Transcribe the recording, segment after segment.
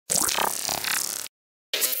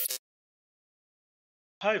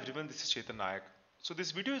Hi everyone, this is Chetan Nayak. So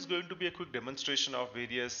this video is going to be a quick demonstration of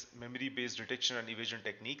various memory-based detection and evasion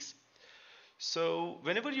techniques. So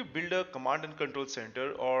whenever you build a command and control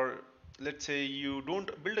center, or let's say you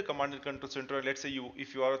don't build a command and control center, or let's say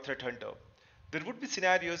if you are a threat hunter, there would be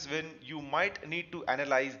scenarios when you might need to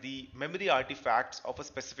analyze the memory artifacts of a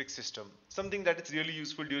specific system, something that is really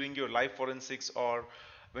useful during your live forensics or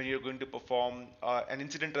when you're going to perform an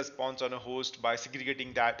incident response on a host by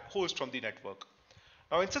segregating that host from the network.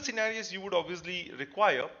 Now, in such scenarios, you would obviously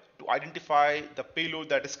require to identify the payload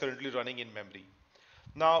that is currently running in memory.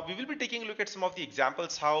 Now, we will be taking a look at some of the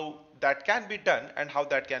examples how that can be done and how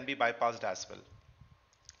that can be bypassed as well.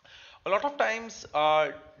 A lot of times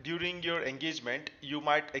during your engagement, you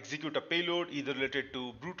might execute a payload either related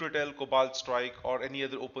to Brute Ratel, Cobalt Strike, or any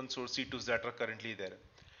other open source C2s that are currently there.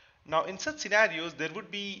 Now, in such scenarios, there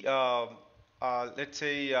would be, let's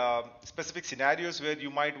say, specific scenarios where you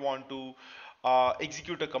might want to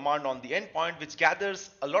execute a command on the endpoint which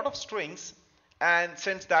gathers a lot of strings and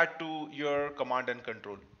sends that to your command and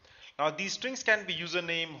control. Now, these strings can be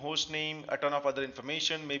username, host name, a ton of other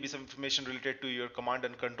information, maybe some information related to your command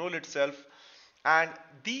and control itself. And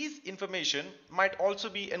these information might also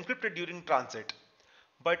be encrypted during transit.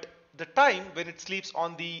 But the time when it sleeps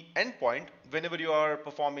on the endpoint, whenever you are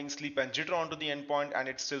performing sleep and jitter onto the endpoint and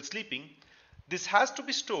it's still sleeping, this has to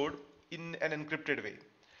be stored in an encrypted way.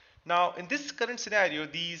 Now, in this current scenario,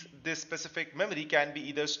 this specific memory can be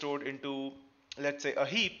either stored into, let's say, a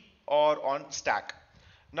heap or on stack.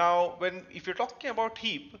 Now, if you're talking about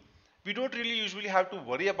heap, we don't really usually have to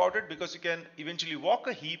worry about it because you can eventually walk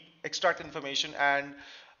a heap, extract information, and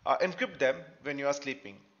encrypt them when you are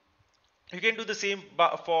sleeping. You can do the same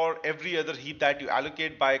for every other heap that you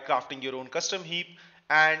allocate by crafting your own custom heap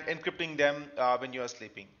and encrypting them when you are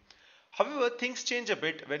sleeping. However, things change a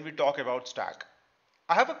bit when we talk about stack.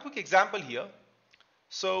 I have a quick example here.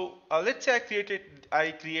 So let's say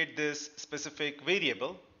I create this specific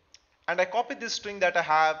variable and I copy this string that I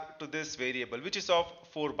have to this variable, which is of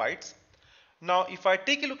 4 bytes. Now, if I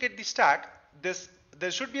take a look at the stack,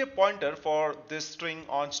 there should be a pointer for this string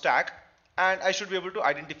on stack, and I should be able to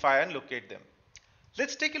identify and locate them.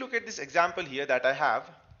 Let's take a look at this example here that I have.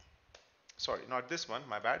 Sorry, not this one,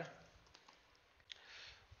 my bad.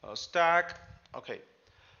 Stack. Okay.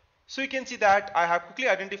 So you can see that I have quickly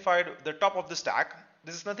identified the top of the stack.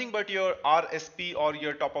 This is nothing but your RSP or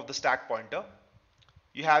your top of the stack pointer.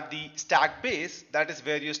 You have the stack base, that is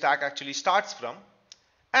where your stack actually starts from.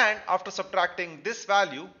 And after subtracting this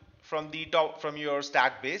value from the top from your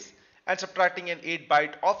stack base and subtracting an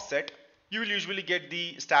 8-byte offset, you will usually get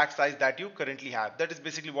the stack size that you currently have. That is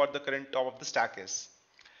basically what the current top of the stack is.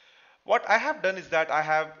 What I have done is that I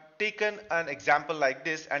have taken an example like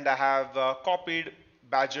this and I have copied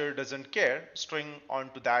Badger doesn't care string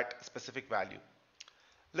onto that specific value.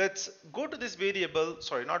 Let's go to this variable,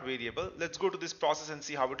 sorry, not variable. Let's go to this process and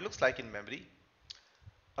see how it looks like in memory.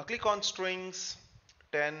 I'll click on strings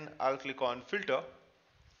 10. I'll click on filter.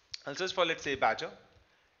 I'll search for, let's say, Badger.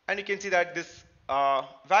 And you can see that this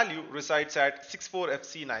value resides at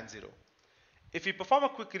 64FC90. If we perform a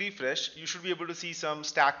quick refresh, you should be able to see some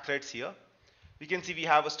stack threads here. We can see we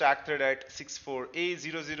have a stack thread at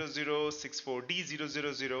 64A000,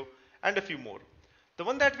 64D000, and a few more. The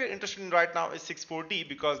one that we're interested in right now is 64D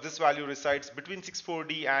because this value resides between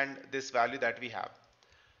 64D and this value that we have.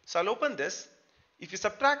 So I'll open this. If you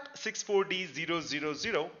subtract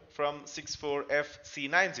 64D000 from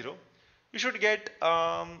 64FC90, you should get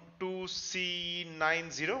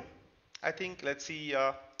 2C90. I think, let's see,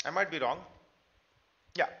 I might be wrong.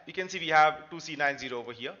 Yeah, you can see we have 2C90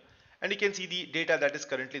 over here. And you can see the data that is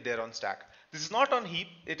currently there on stack. This is not on heap,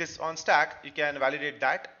 it is on stack. You can validate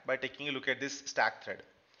that by taking a look at this stack thread.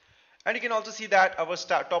 And you can also see that our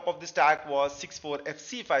top of the stack was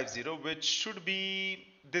 64FC50, which should be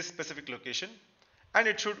this specific location. And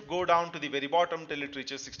it should go down to the very bottom till it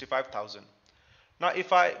reaches 65,000. Now,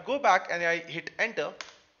 if I go back and I hit enter,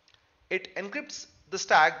 it encrypts the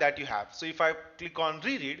stack that you have. So if I click on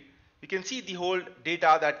reread, you can see the whole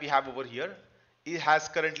data that we have over here. It has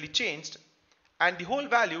currently changed, and the whole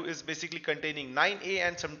value is basically containing 9A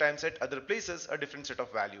and sometimes at other places a different set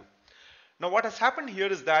of value. Now what has happened here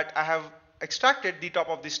is that I have extracted the top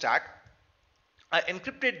of the stack. I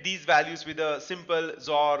encrypted these values with a simple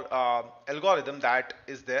XOR algorithm that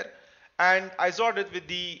is there, and I XORed it with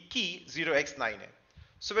the key 0x9A.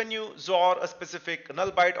 So when you XOR a specific null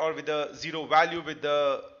byte or with a 0 value with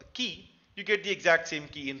the key, you get the exact same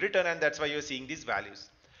key in return, and that's why you're seeing these values.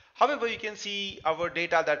 However, you can see our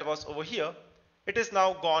data that was over here, it is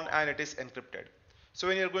now gone and it is encrypted. So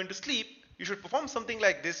when you're going to sleep, you should perform something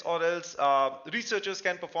like this, or else researchers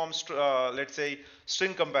can perform let's say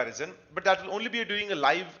string comparison, but that will only be doing a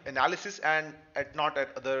live analysis and not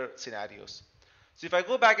at other scenarios. So if I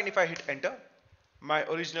go back and if I hit enter, my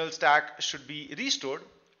original stack should be restored,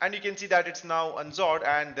 and you can see that it's now unsorted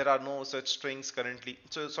and there are no such strings currently.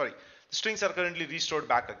 So sorry, the strings are currently restored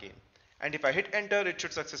back again. And if I hit enter, it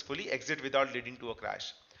should successfully exit without leading to a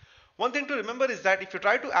crash. One thing to remember is that if you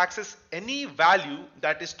try to access any value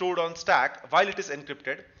that is stored on stack while it is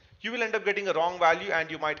encrypted, you will end up getting a wrong value and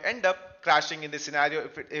you might end up crashing in this scenario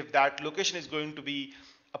if that location is going to be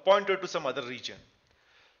a pointer to some other region.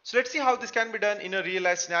 So let's see how this can be done in a real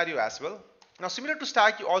life scenario as well. Now, similar to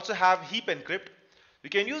stack, you also have heap encrypt. You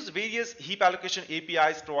can use various heap allocation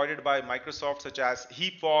APIs provided by Microsoft, such as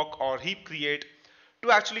heap fork or heap create,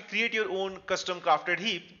 to actually create your own custom crafted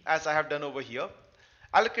heap, as I have done over here.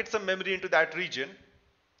 Allocate some memory into that region,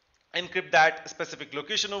 encrypt that specific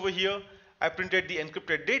location over here. I printed the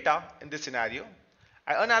encrypted data in this scenario.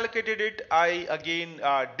 I unallocated it. I again,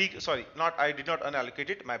 I did not unallocate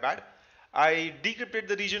it, my bad. I decrypted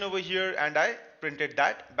the region over here and I printed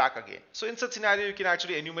that back again. So in such scenario, you can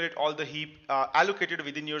actually enumerate all the heap allocated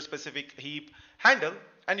within your specific heap handle,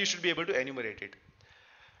 and you should be able to enumerate it.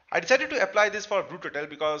 I decided to apply this for Ratel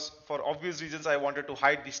because for obvious reasons I wanted to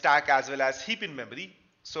hide the stack as well as heap in memory.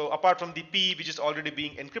 So apart from the P, which is already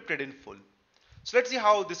being encrypted in full. So let's see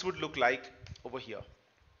how this would look like over here.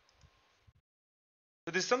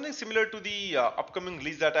 So this is something similar to the upcoming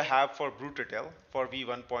release that I have for Ratel for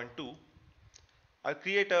v1.2. I'll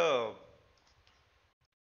create a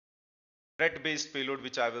ret based payload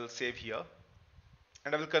which I will save here,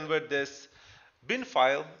 and I will convert this bin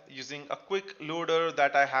file using a quick loader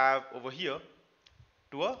that I have over here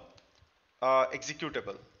to a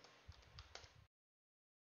executable.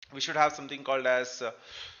 We should have something called as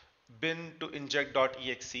bin to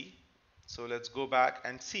inject.exe. So let's go back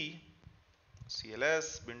and see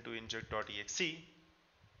cls bin to inject.exe.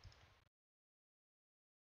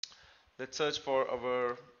 Let's search for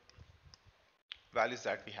our values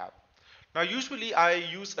that we have. Now usually I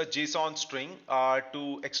use a JSON string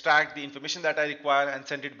to extract the information that I require and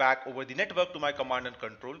send it back over the network to my command and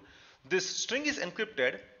control. This string is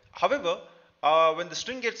encrypted. However, when the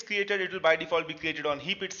string gets created, it will by default be created on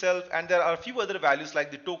heap itself, and there are a few other values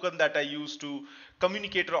like the token that I use to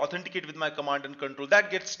communicate or authenticate with my command and control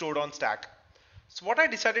that gets stored on stack. So what I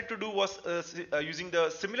decided to do was using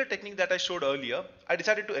the similar technique that I showed earlier, I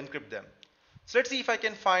decided to encrypt them. So let's see if I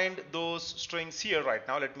can find those strings here right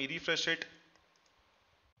now. Let me refresh it.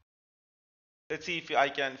 Let's see if I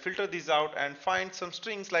can filter these out and find some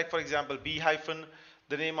strings like, for example, b hyphen,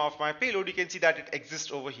 the name of my payload. You can see that it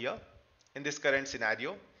exists over here in this current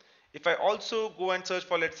scenario. If I also go and search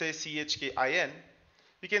for, let's say, chkin,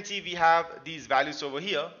 you can see we have these values over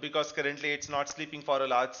here because currently it's not sleeping for a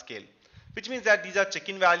large scale, which means that these are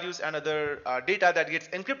check-in values and other data that gets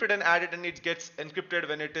encrypted and added, and it gets encrypted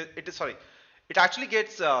when it actually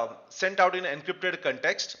gets sent out in an encrypted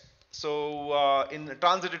context. So in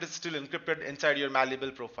transit, it is still encrypted inside your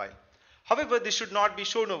malleable profile. However, this should not be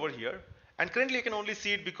shown over here, and currently you can only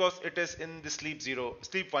see it because it is in the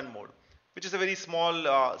sleep 1 mode, which is a very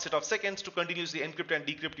small set of seconds to continuously encrypt and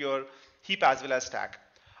decrypt your heap as well as stack.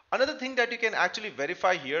 Another thing that you can actually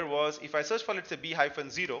verify here was if I search for, let's say,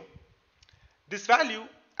 b-0, this value,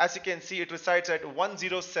 as you can see, it resides at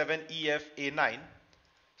 107EFA9.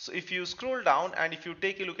 So if you scroll down and if you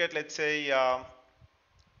take a look at, let's say,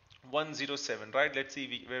 107, right? Let's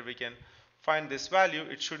see where we can find this value.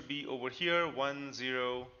 It should be over here,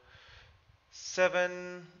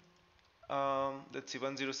 107. Let's see,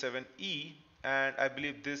 107E, and I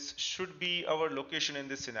believe this should be our location in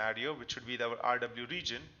this scenario, which should be our RW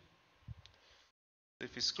region.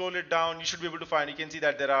 If you scroll it down, you should be able to find, you can see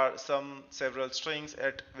that there are several strings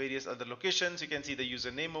at various other locations. You can see the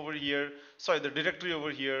username over here, sorry, the directory over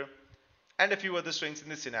here, and a few other strings in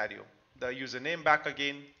this scenario. The username back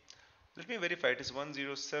again. Let me verify, it is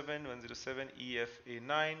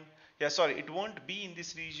 107EFA9. Yeah, sorry, it won't be in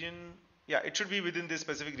this region. Yeah, it should be within this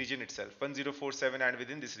specific region itself, 1047, and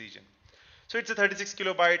within this region. So it's a 36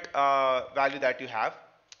 kilobyte value that you have,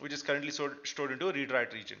 which is currently stored into a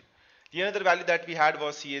read-write region. The other value that we had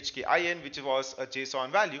was chkin, which was a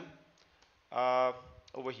JSON value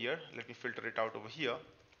over here. Let me filter it out over here.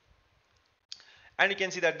 And you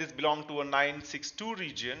can see that this belonged to a 962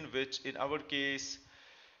 region, which in our case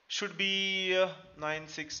should be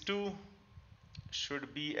 962,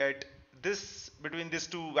 should be at this, between these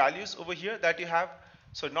two values over here that you have.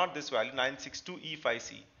 So not this value,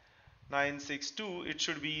 962E5C. 962, it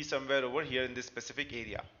should be somewhere over here in this specific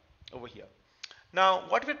area over here. Now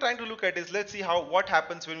what we're trying to look at is, let's see what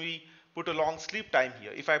happens when we put a long sleep time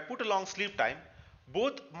here. If I put a long sleep time,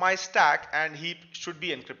 both my stack and heap should be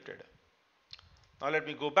encrypted. Now let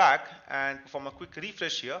me go back and perform a quick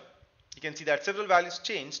refresh here. You can see that several values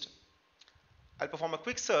changed. I'll perform a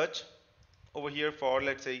quick search over here for,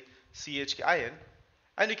 let's say, chkin,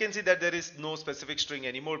 and you can see that there is no specific string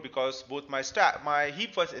anymore because both my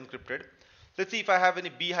heap was encrypted. Let's see if I have any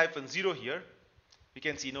b-0 here. You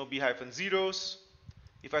can see no b-zeros.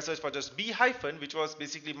 If I search for just b-, which was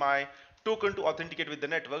basically my token to authenticate with the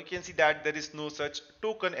network, you can see that there is no such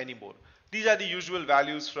token anymore. These are the usual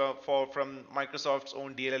values from Microsoft's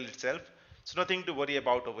own DLL itself, so nothing to worry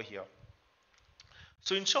about over here.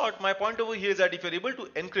 So in short, my point over here is that if you're able to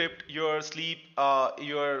encrypt your sleep,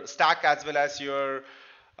 your stack as well as your,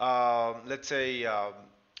 let's say,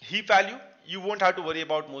 heap value, you won't have to worry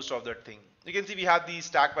about most of that thing. You can see we have these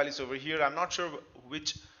stack values over here. I'm not sure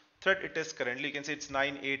which thread it is currently. You can see it's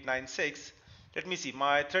 9896. Let me see.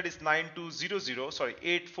 My thread is 9200. Sorry,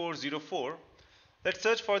 8404. Let's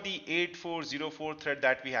search for the 8404 thread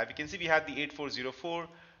that we have. You can see we have the 8404.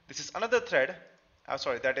 This is another thread.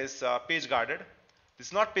 Sorry, that is page guarded. This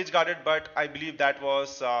is not page guarded, but I believe that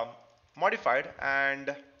was modified, and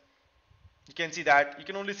you can see that you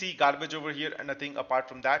can only see garbage over here and nothing apart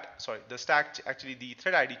from that. Sorry, the stack, actually the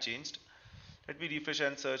thread ID changed. Let me refresh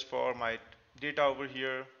and search for my data over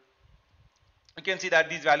here. You can see that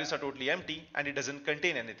these values are totally empty and it doesn't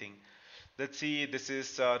contain anything. Let's see, this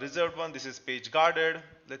is reserved one, this is page guarded.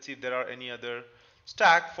 Let's see if there are any other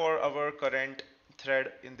stack for our current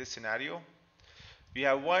thread in this scenario. We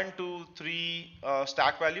have 1, 2, 3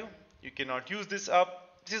 stack value. You cannot use this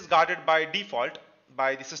up. This is guarded by default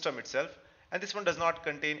by the system itself, and this one does not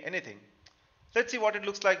contain anything. Let's see what it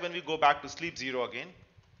looks like when we go back to sleep 0 again.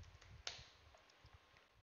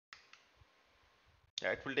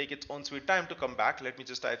 Yeah, it will take its own sweet time to come back. Let me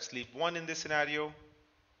just type sleep 1 in this scenario.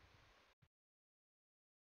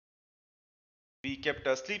 We kept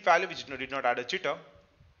a sleep value which did not add a jitter.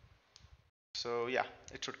 So yeah,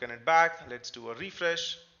 it should connect back. Let's do a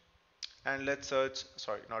refresh and let's search.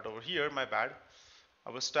 Sorry, not over here, my bad.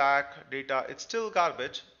 Our stack data, it's still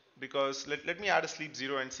garbage because let me add a sleep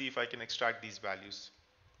 0 and see if I can extract these values.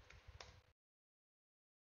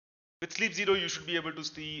 With sleep 0, you should be able to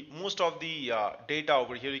see most of the data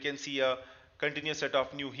over here. You can see a continuous set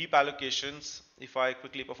of new heap allocations. If I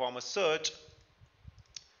quickly perform a search,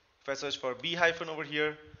 if I search for b- over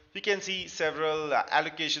here, we can see several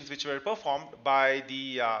allocations which were performed by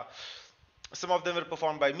the, some of them were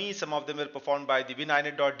performed by me, some of them were performed by the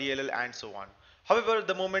wininet.dll and so on. However,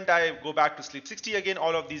 the moment I go back to sleep 60 again,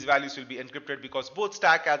 all of these values will be encrypted because both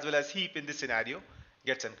stack as well as heap in this scenario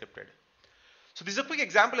gets encrypted. So this is a quick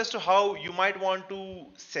example as to how you might want to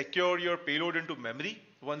secure your payload into memory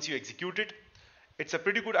once you execute it. It's a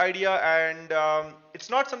pretty good idea, and it's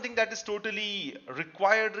not something that is totally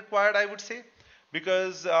required I would say,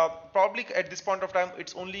 because probably at this point of time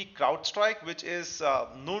it's only CrowdStrike which is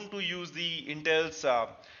known to use the Intel's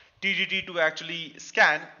TDT to actually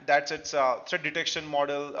scan. That's its threat detection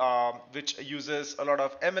model, which uses a lot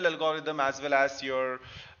of ML algorithm as well as your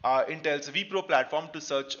Intel's vPro platform to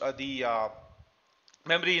search the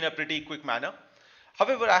memory in a pretty quick manner.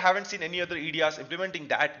 However, I haven't seen any other EDRs implementing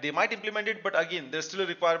that. They might implement it, but again, there's still a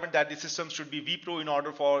requirement that the system should be vPro in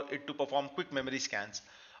order for it to perform quick memory scans.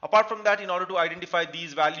 Apart from that, in order to identify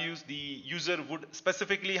these values, the user would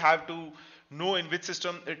specifically have to know in which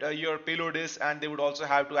system your payload is, and they would also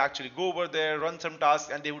have to actually go over there, run some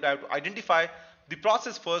tasks, and they would have to identify the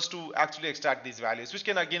process first to actually extract these values, which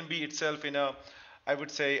can again be itself in a, I would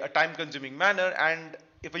say, a time-consuming manner. And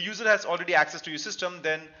if a user has already access to your system,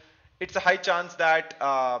 then it's a high chance that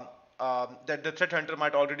that the threat hunter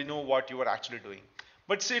might already know what you are actually doing.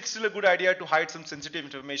 But it's still a good idea to hide some sensitive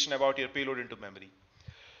information about your payload into memory.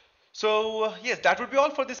 So yes, that would be all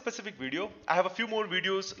for this specific video. I have a few more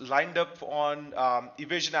videos lined up on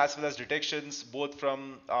evasion as well as detections, both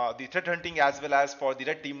from the threat hunting as well as for the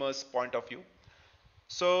red teamers point of view.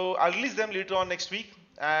 So I'll release them later on next week,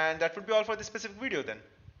 and that would be all for this specific video then.